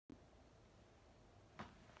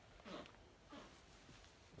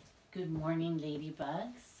Good morning,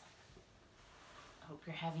 ladybugs. Hope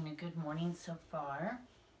you're having a good morning so far.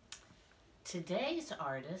 Today's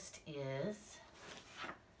artist is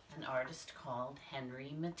an artist called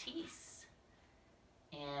Henri Matisse.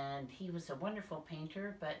 And he was a wonderful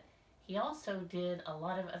painter, but he also did a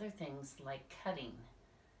lot of other things like cutting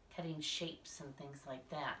shapes and things like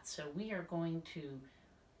that. So we're going to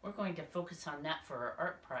focus on that for our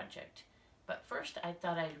art project. But first I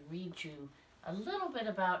thought I'd read you a little bit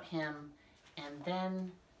about him, and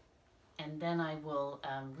then I will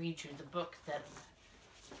read you the book that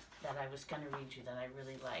I was going to read you that I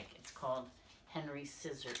really like. It's called Henri's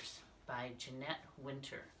Scissors by Jeanette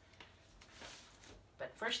Winter.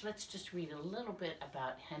 But first, let's just read a little bit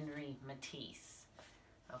about Henri Matisse.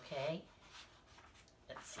 Okay?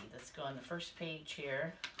 Let's see, let's go on the first page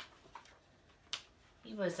here.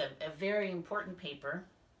 He was a very important painter,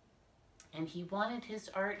 and he wanted his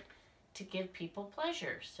art to give people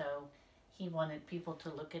pleasure. So he wanted people to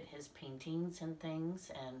look at his paintings and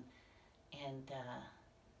things and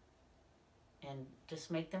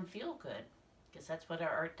just make them feel good, because that's what our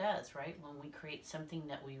art does, right? When we create something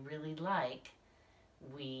that we really like,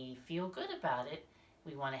 we feel good about it.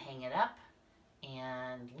 We want to hang it up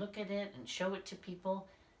and look at it and show it to people,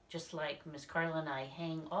 just like Miss Carla and I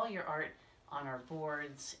hang all your art on our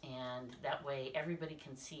boards, and that way everybody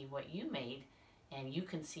can see what you made and you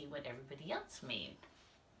can see what everybody else made.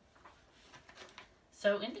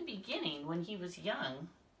 So in the beginning, when he was young,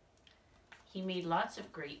 he made lots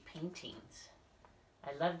of great paintings.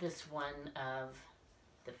 I love this one of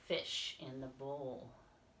the fish in the bowl.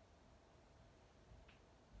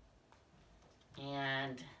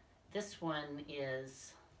 And this one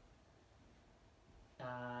is,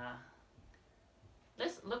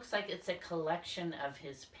 this looks like it's a collection of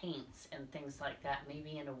his paints and things like that,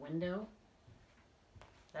 maybe in a window.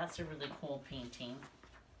 That's a really cool painting.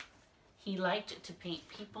 He liked to paint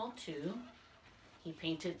people too. He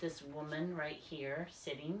painted this woman right here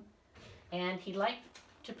sitting, and he liked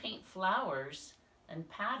to paint flowers and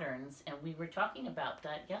patterns, and we were talking about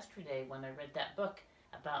that yesterday when I read that book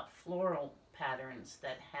about floral patterns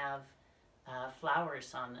that have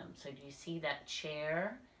flowers on them. So do you see that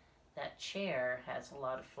chair? That chair has a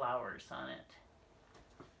lot of flowers on it.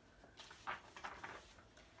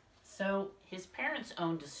 So his parents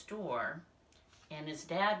owned a store, and his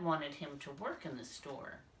dad wanted him to work in the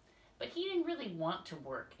store. But he didn't really want to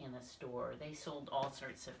work in a store. They sold all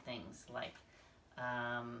sorts of things, like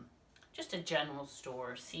just a general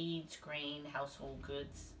store, seeds, grain, household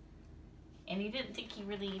goods. And he didn't think he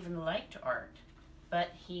really even liked art. But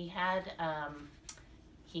he had,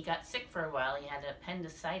 he got sick for a while. He had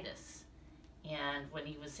appendicitis. And when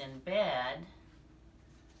he was in bed,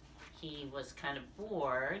 he was kind of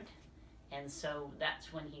bored. And so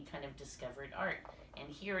that's when he kind of discovered art. And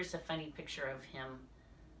here's a funny picture of him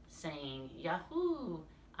saying, "Yahoo!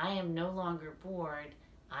 I am no longer bored.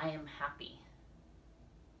 I am happy."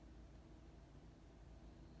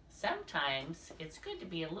 Sometimes it's good to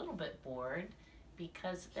be a little bit bored,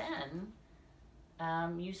 because then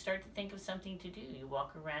you start to think of something to do. You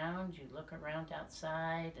walk around, you look around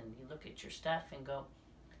outside, and you look at your stuff and go,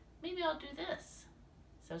 maybe I'll do this.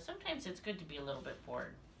 So sometimes it's good to be a little bit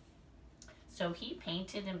bored. So he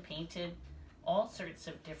painted and painted all sorts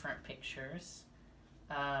of different pictures.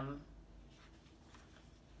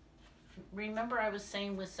 Remember I was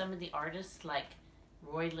saying with some of the artists like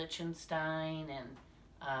Roy Lichtenstein and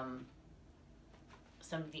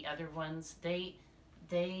some of the other ones, they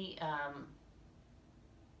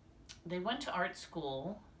went to art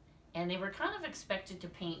school, and they were kind of expected to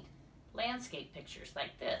paint landscape pictures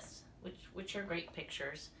like this, which are great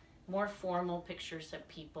pictures, more formal pictures of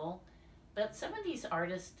people. But some of these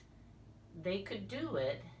artists, they could do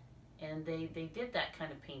it, and they did that kind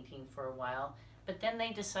of painting for a while, but then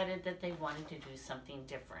they decided that they wanted to do something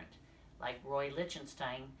different. Like Roy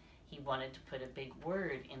Lichtenstein, he wanted to put a big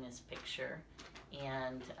word in his picture,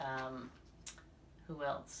 and who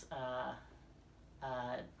else?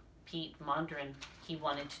 Pete Mondrian, he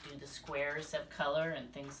wanted to do the squares of color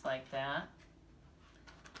and things like that.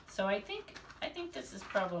 So I think this is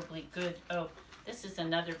probably good. Oh, this is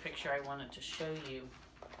another picture I wanted to show you,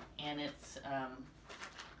 and it's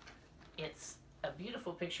a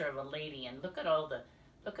beautiful picture of a lady, and look at all the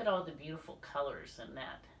beautiful colors in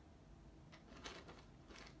that.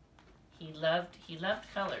 He loved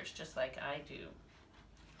colors just like I do.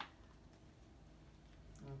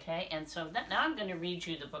 Okay, and so now I'm going to read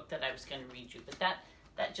you the book that I was going to read you, but that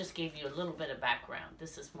just gave you a little bit of background.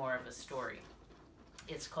 This is more of a story.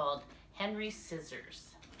 It's called Henri's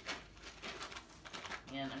Scissors.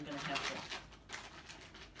 And I'm going to have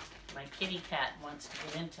to My kitty cat wants to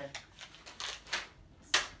get into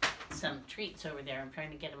some treats over there. I'm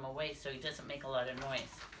trying to get him away so he doesn't make a lot of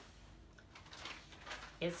noise.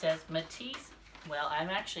 It says Matisse. Well, I'm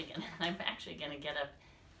actually gonna get up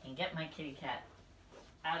and get my kitty cat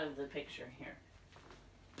out of the picture here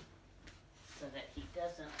so that he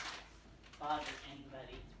doesn't bother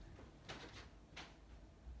anybody.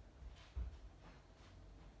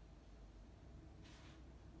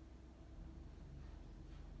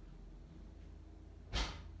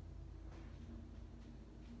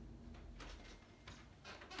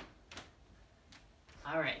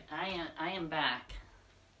 All right, I am back.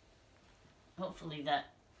 Hopefully that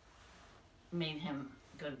made him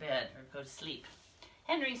go to bed or go to sleep.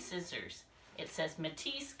 Henri's scissors. It says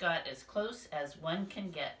Matisse got as close as one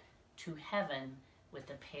can get to heaven with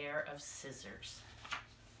a pair of scissors.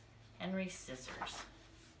 Henri's scissors.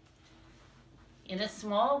 In a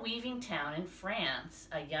small weaving town in France,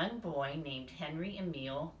 a young boy named Henri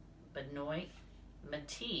Emile Benoit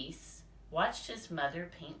Matisse watched his mother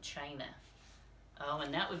paint china. Oh,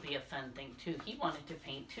 and that would be a fun thing too. He wanted to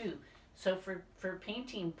paint too. So for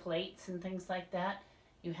painting plates and things like that,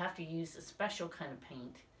 you have to use a special kind of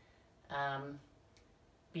paint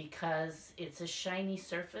because it's a shiny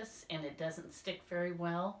surface and it doesn't stick very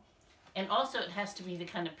well. And also it has to be the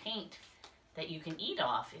kind of paint that you can eat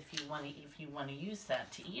off if you want to use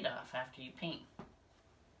that to eat off after you paint.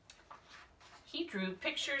 He drew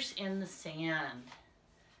pictures in the sand.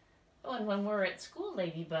 Oh, and when we're at school,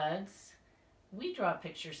 ladybugs, we draw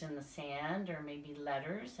pictures in the sand or maybe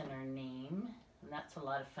letters and our name, and that's a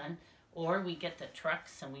lot of fun. Or we get the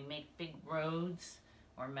trucks and we make big roads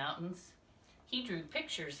or mountains. He drew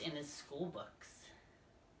pictures in his school books.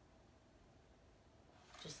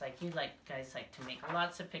 Just like you guys like to make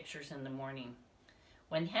lots of pictures in the morning.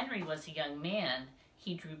 When Henri was a young man,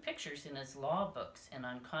 he drew pictures in his law books and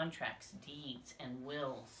on contracts, deeds, and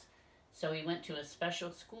wills. So he went to a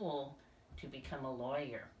special school to become a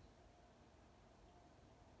lawyer.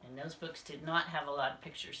 And those books did not have a lot of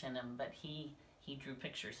pictures in them, but he drew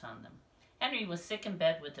pictures on them. Henri was sick in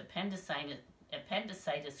bed with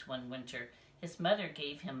appendicitis one winter. His mother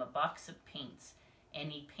gave him a box of paints,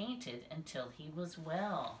 and he painted until he was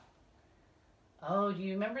well. Oh, do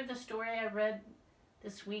you remember the story I read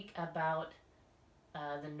this week about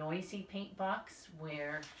the noisy paint box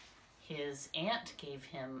where his aunt gave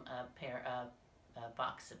him a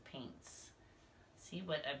box of paints? See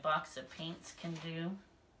what a box of paints can do?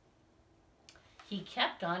 He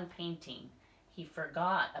kept on painting. He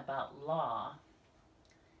forgot about law.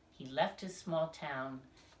 He left his small town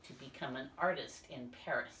to become an artist in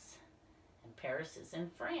Paris. And Paris is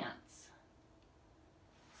in France.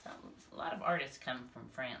 A lot of artists come from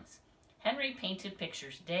France. Henri painted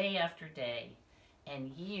pictures day after day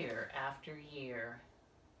and year after year.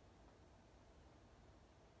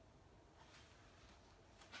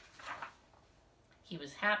 He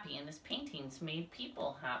was happy and his paintings made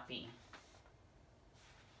people happy.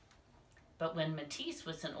 But when Matisse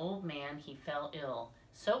was an old man, he fell ill.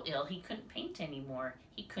 So ill he couldn't paint anymore.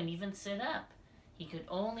 He couldn't even sit up. He could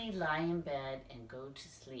only lie in bed and go to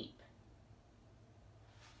sleep.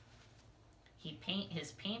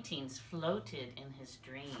 His paintings floated in his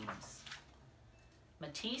dreams.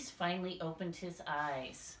 Matisse finally opened his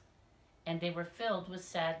eyes, and they were filled with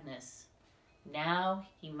sadness. Now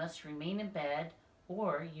he must remain in bed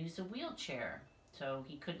or use a wheelchair, so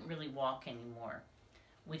he couldn't really walk anymore.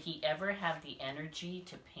 Would he ever have the energy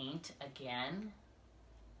to paint again?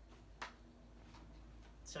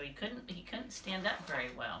 So he couldn't stand up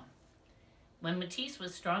very well. When Matisse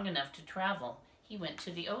was strong enough to travel, he went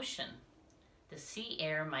to the ocean. The sea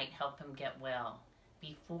air might help him get well.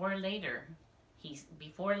 Before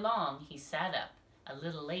long, he sat up. A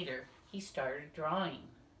little later, he started drawing.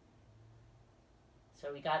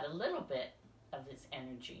 So he got a little bit of his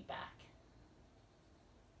energy back.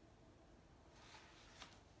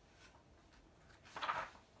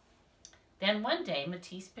 Then one day,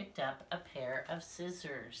 Matisse picked up a pair of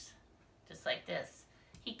scissors, just like this.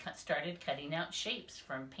 He started cutting out shapes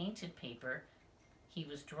from painted paper. He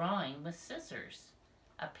was drawing with scissors.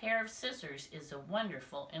 A pair of scissors is a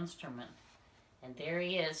wonderful instrument. And there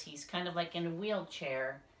he is. He's kind of like in a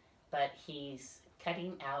wheelchair, but he's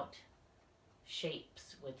cutting out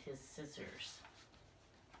shapes with his scissors.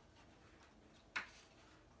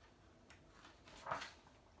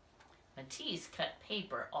 Matisse cut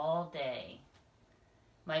paper all day.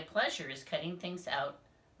 My pleasure is cutting things out.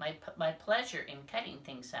 My pleasure in cutting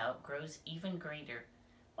things out grows even greater.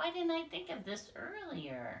 Why didn't I think of this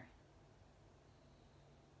earlier?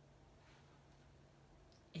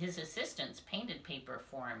 his assistants painted paper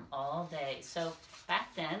for him all day. So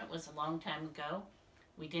back then, it was a long time ago,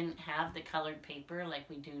 we didn't have the colored paper like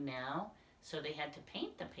we do now. So they had to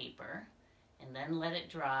paint the paper and then let it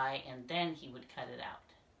dry, and then he would cut it out,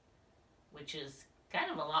 which is kind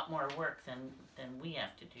of a lot more work than we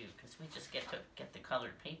have to do, because we just get to get the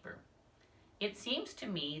colored paper. It seems to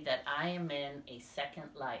me that I am in a second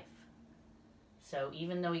life. So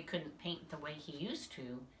even though he couldn't paint the way he used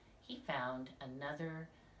to, he found another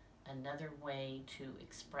way to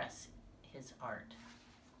express his art.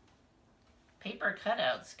 Paper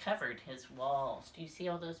cutouts covered his walls. Do you see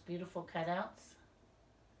all those beautiful cutouts?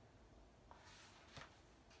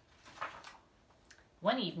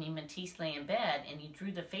 One evening, Matisse lay in bed and he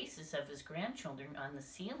drew the faces of his grandchildren on the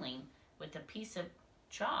ceiling with a piece of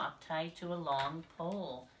chalk tied to a long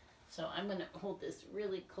pole. So I'm going to hold this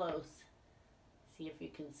really close, see if you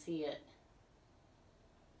can see it.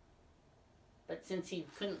 But since he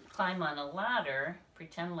couldn't climb on a ladder,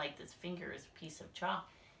 pretend like this finger is a piece of chalk,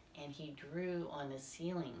 and he drew on his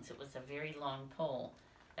ceilings. It was a very long pole.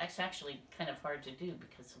 That's actually kind of hard to do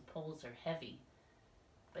because the poles are heavy.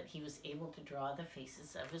 But he was able to draw the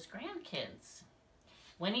faces of his grandkids.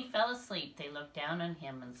 When he fell asleep, they looked down on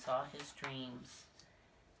him and saw his dreams.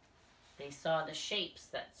 They saw the shapes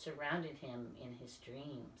that surrounded him in his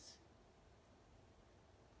dreams.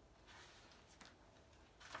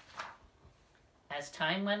 As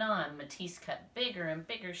time went on, Matisse cut bigger and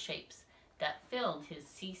bigger shapes that filled his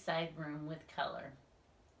seaside room with color.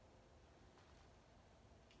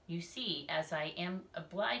 You see, as I am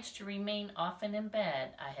obliged to remain often in bed,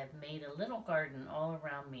 I have made a little garden all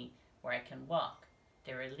around me where I can walk.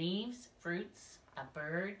 There are leaves, fruits, a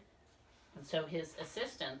bird, and so his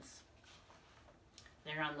assistants,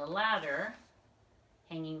 they're on the ladder,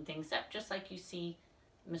 hanging things up, just like you see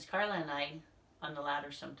Miss Carla and I on the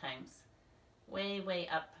ladder sometimes. Way, way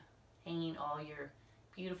up, hanging all your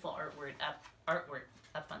beautiful artwork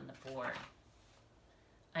up on the board.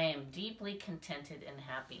 I am deeply contented and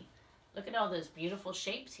happy. Look at all those beautiful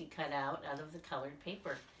shapes he cut out of the colored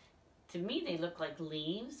paper. To me, they look like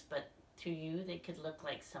leaves, but to you, they could look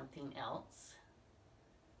like something else.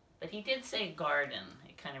 But he did say garden.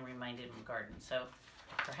 It kind of reminded him of garden, so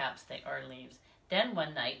perhaps they are leaves. Then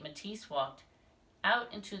one night, Matisse walked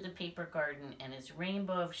out into the paper garden, and his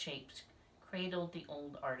rainbow of shapes cradled the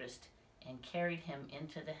old artist and carried him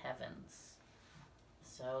into the heavens.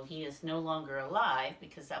 So he is no longer alive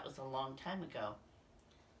because that was a long time ago.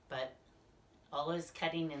 But all his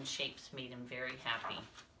cutting and shapes made him very happy.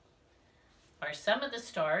 Are some of the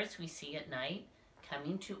stars we see at night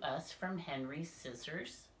coming to us from Henri's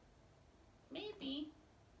scissors? Maybe.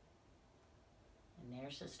 And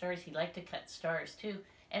there's the stars. He liked to cut stars too.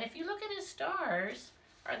 And if you look at his stars,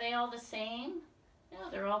 are they all the same?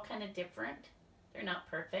 No, they're all kind of different. They're not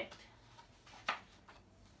perfect.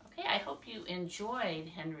 Okay, I hope you enjoyed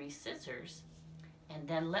Henri's scissors. And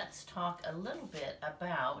then let's talk a little bit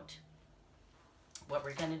about what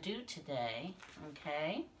we're going to do today.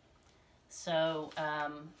 Okay, so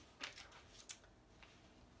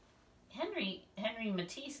Henri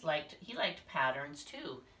Matisse liked patterns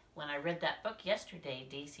too. When I read that book yesterday,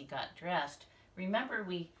 Daisy Got Dressed, remember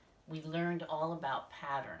we learned all about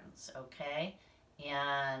patterns, okay?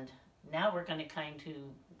 And now we're going to kind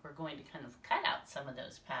of cut out some of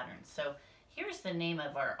those patterns. So here's the name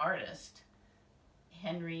of our artist,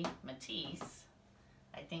 Henri Matisse.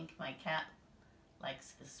 I think my cat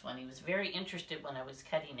likes this one. He was very interested when I was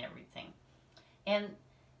cutting everything. And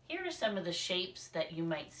here are some of the shapes that you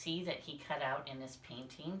might see that he cut out in his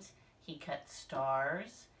paintings. He cut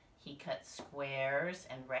stars, he cut squares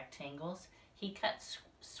and rectangles, he cut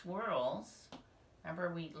swirls.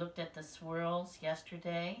 Remember we looked at the swirls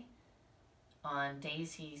yesterday on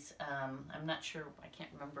Daisy's, I'm not sure, I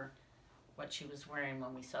can't remember what she was wearing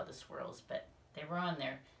when we saw the swirls, but they were on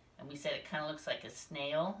there. And we said it kind of looks like a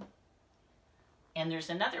snail. And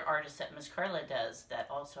there's another artist that Miss Carla does that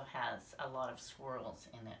also has a lot of swirls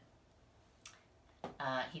in it.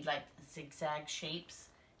 He liked zigzag shapes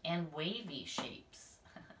and wavy shapes.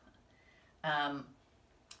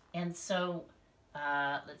 And so,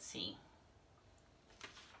 let's see.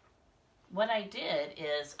 What I did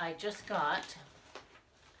is I just got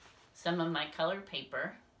some of my colored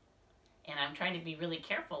paper, and I'm trying to be really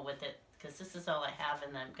careful with it because this is all I have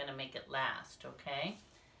and I'm going to make it last, okay?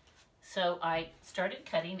 So I started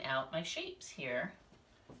cutting out my shapes here,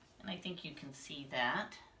 and I think you can see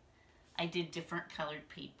that. I did different colored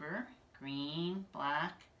paper, green,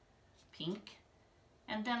 black, pink,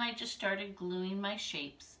 and then I just started gluing my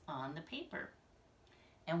shapes on the paper.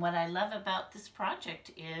 And what I love about this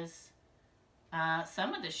project is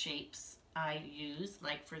some of the shapes I use,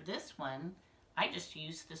 like for this one, I just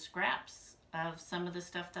use the scraps of some of the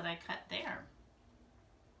stuff that I cut there.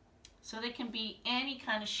 So they can be any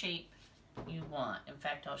kind of shape you want. In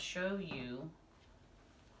fact, I'll show you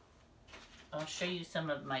some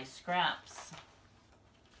of my scraps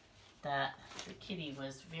that the kitty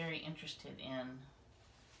was very interested in.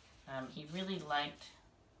 He really liked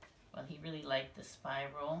the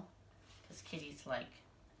spiral, because kitties like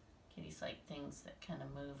things that kind of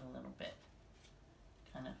move a little bit.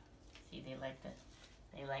 Kind of, see, they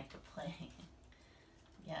like to play.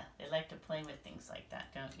 Yeah, they like to play with things like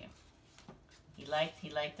that, don't you? He liked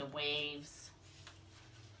the waves.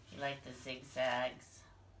 He liked the zigzags.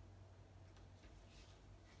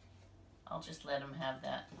 I'll just let him have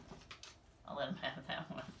that. I'll let him have that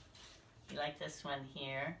one. He liked this one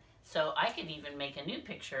here. So I could even make a new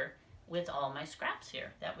picture with all my scraps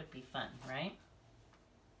here. That would be fun, right?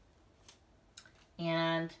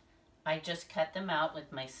 And I just cut them out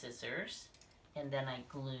with my scissors, and then I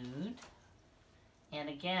glued. And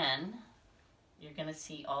again, you're going to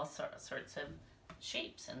see all sorts of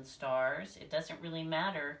shapes and stars. It doesn't really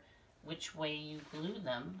matter which way you glue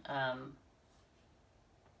them.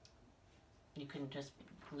 You can just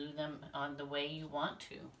glue them on the way you want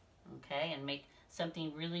to, okay, and make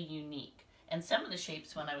something really unique. And some of the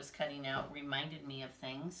shapes when I was cutting out reminded me of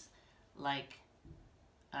things like,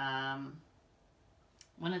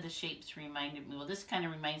 one of the shapes reminded me, well, this kind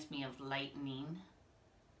of reminds me of lightning,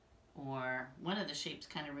 or one of the shapes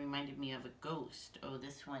kind of reminded me of a ghost. Oh,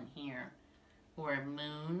 this one here, or a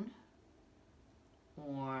moon,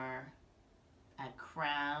 or a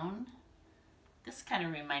crown. This kind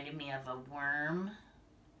of reminded me of a worm,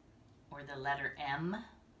 or the letter M.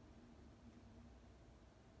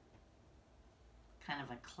 Kind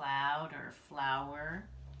of a cloud or a flower.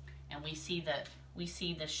 And we see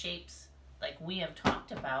the shapes like we have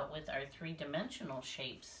talked about with our three-dimensional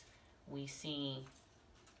shapes. We see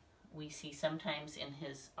sometimes in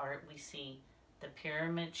his art, we see the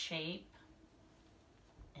pyramid shape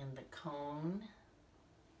and the cone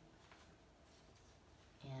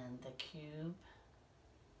and the cube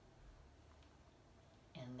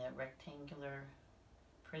and the rectangular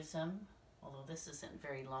prism, although this isn't a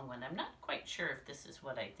very long one. I'm not quite sure if this is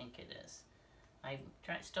what I think it is. I'm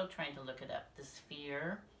still trying to look it up. The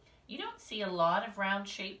sphere. You don't see a lot of round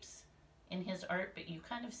shapes in his art, but you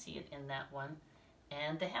kind of see it in that one.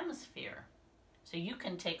 And the hemisphere. So you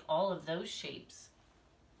can take all of those shapes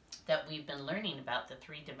that we've been learning about, the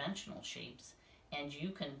three-dimensional shapes, and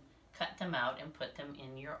you can cut them out and put them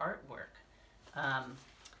in your artwork.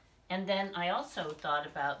 And then I also thought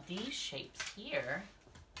about these shapes here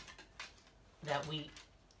that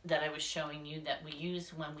I was showing you that we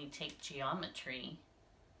use when we take geometry.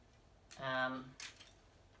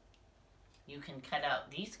 You can cut out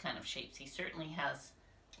these kind of shapes. He certainly has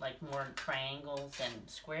like more triangles and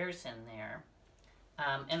squares in there.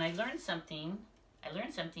 And I learned something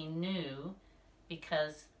new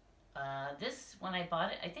because this, when I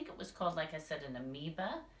bought it, I think it was called, like I said, an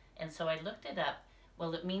amoeba. And so I looked it up.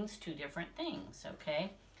 Well, it means two different things,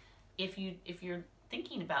 okay? If you're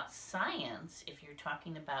thinking about science, if you're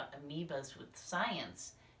talking about amoebas with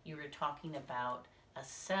science, you were talking about a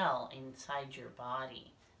cell inside your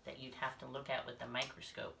body that you'd have to look at with a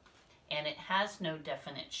microscope. And it has no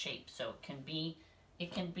definite shape, so it can be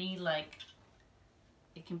like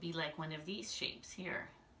one of these shapes here.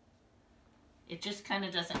 It just kind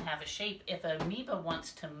of doesn't have a shape. If an amoeba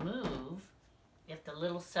wants to move, if the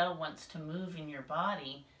little cell wants to move in your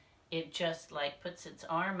body, it just like puts its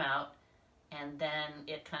arm out and then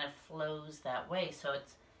it kind of flows that way. So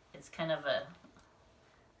it's kind of a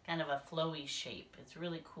flowy shape. It's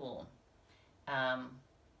really cool.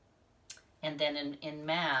 And then in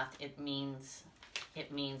math, it means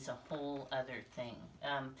a whole other thing.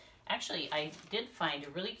 Actually, I did find a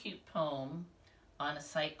really cute poem on a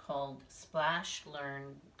site called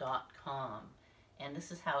splashlearn.com, and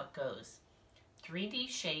this is how it goes. 3D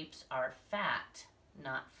shapes are fat,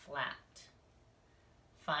 not flat.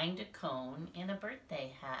 Find a cone in a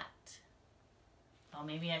birthday hat. Oh,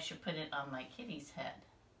 maybe I should put it on my kitty's head.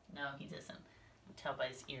 No, he doesn't. You can tell by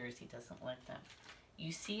his ears he doesn't like that.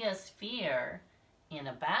 You see a sphere in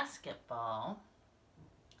a basketball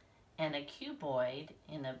and a cuboid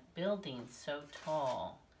in a building so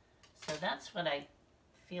tall. So that's what I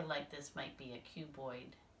feel like this might be, a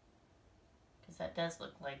cuboid, because that does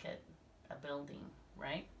look like a building,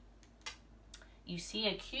 right? You see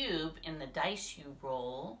a cube in the dice you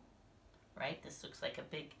roll, right? This looks like a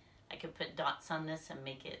big, I could put dots on this and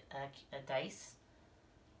make it a dice.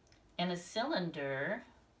 And a cylinder,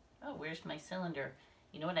 oh, where's my cylinder?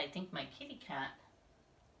 You know what, I think my kitty cat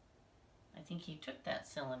I think he took that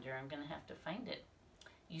cylinder. I'm going to have to find it.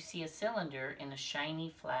 You see a cylinder in a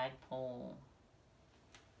shiny flagpole.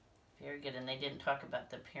 Very good. And they didn't talk about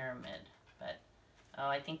the pyramid, but oh,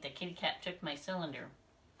 I think the kitty cat took my cylinder.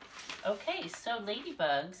 Okay, so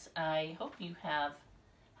ladybugs, I hope you have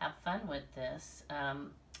fun with this.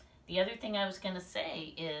 The other thing I was going to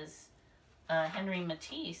say is Henri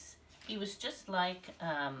Matisse, he was just like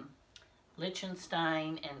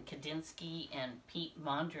Lichtenstein and Kandinsky and Piet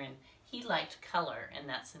Mondrian. He liked color, and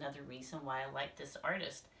that's another reason why I like this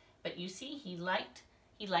artist. But you see, he liked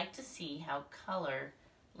to see how color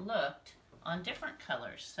looked on different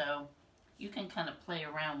colors. So you can kind of play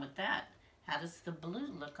around with that. How does the blue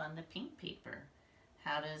look on the pink paper?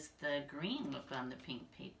 How does the green look on the pink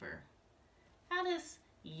paper? How does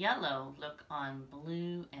yellow look on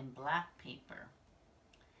blue and black paper?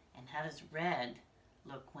 And how does red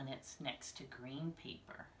look when it's next to green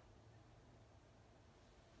paper?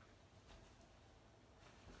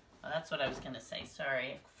 Well, that's what I was going to say.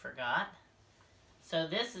 Sorry, I forgot. So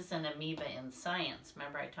this is an amoeba in science.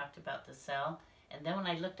 Remember I talked about the cell? And then when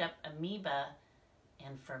I looked up amoeba,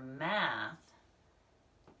 and for math,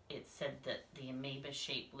 it said that the amoeba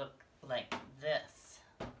shape looked like this.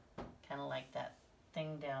 Kind of like that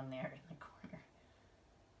thing down there in the corner.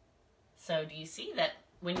 So do you see that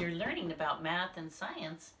when you're learning about math and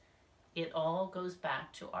science, it all goes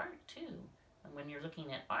back to art too. And when you're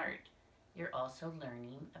looking at art, you're also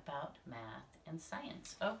learning about math and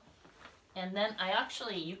science. Oh, and then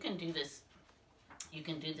you can do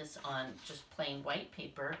this on just plain white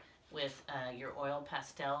paper with your oil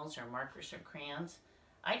pastels or markers or crayons.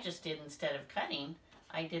 I just did, instead of cutting,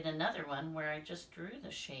 I did another one where I just drew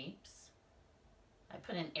the shapes. I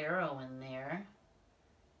put an arrow in there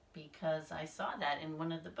because I saw that in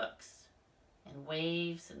one of the books. And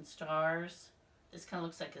waves and stars. This kind of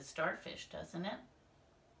looks like a starfish, doesn't it?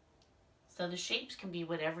 So the shapes can be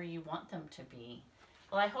whatever you want them to be.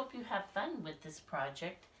 Well, I hope you have fun with this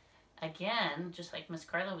project. Again, just like Miss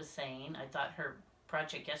Carla was saying, I thought her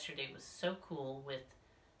project yesterday was so cool with,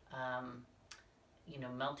 you know,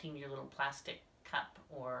 melting your little plastic cup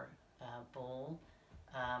or bowl.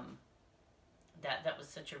 That was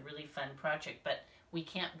such a really fun project. But we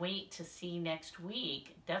can't wait to see next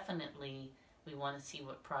week. Definitely, we want to see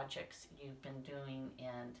what projects you've been doing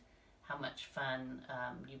and how much fun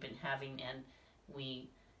you've been having. And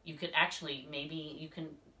you could actually,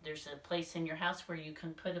 there's a place in your house where you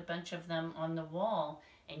can put a bunch of them on the wall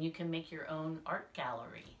and you can make your own art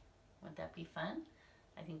gallery. Would that be fun?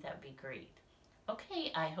 I think that would be great.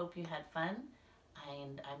 Okay, I hope you had fun,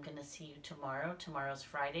 and I'm going to see you tomorrow. Tomorrow's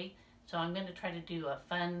Friday, so I'm going to try to do a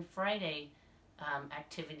fun Friday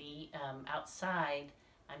activity outside.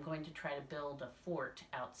 I'm going to try to build a fort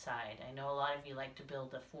outside. I know a lot of you like to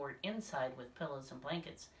build a fort inside with pillows and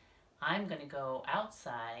blankets. I'm going to go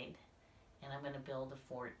outside, and I'm going to build a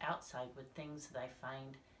fort outside with things that I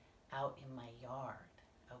find out in my yard.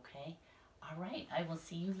 Okay? All right, I will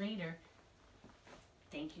see you later.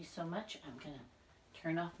 Thank you so much. I'm going to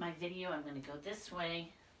turn off my video. I'm going to go this way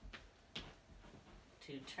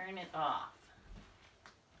to turn it off.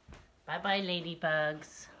 Bye-bye,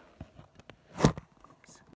 ladybugs.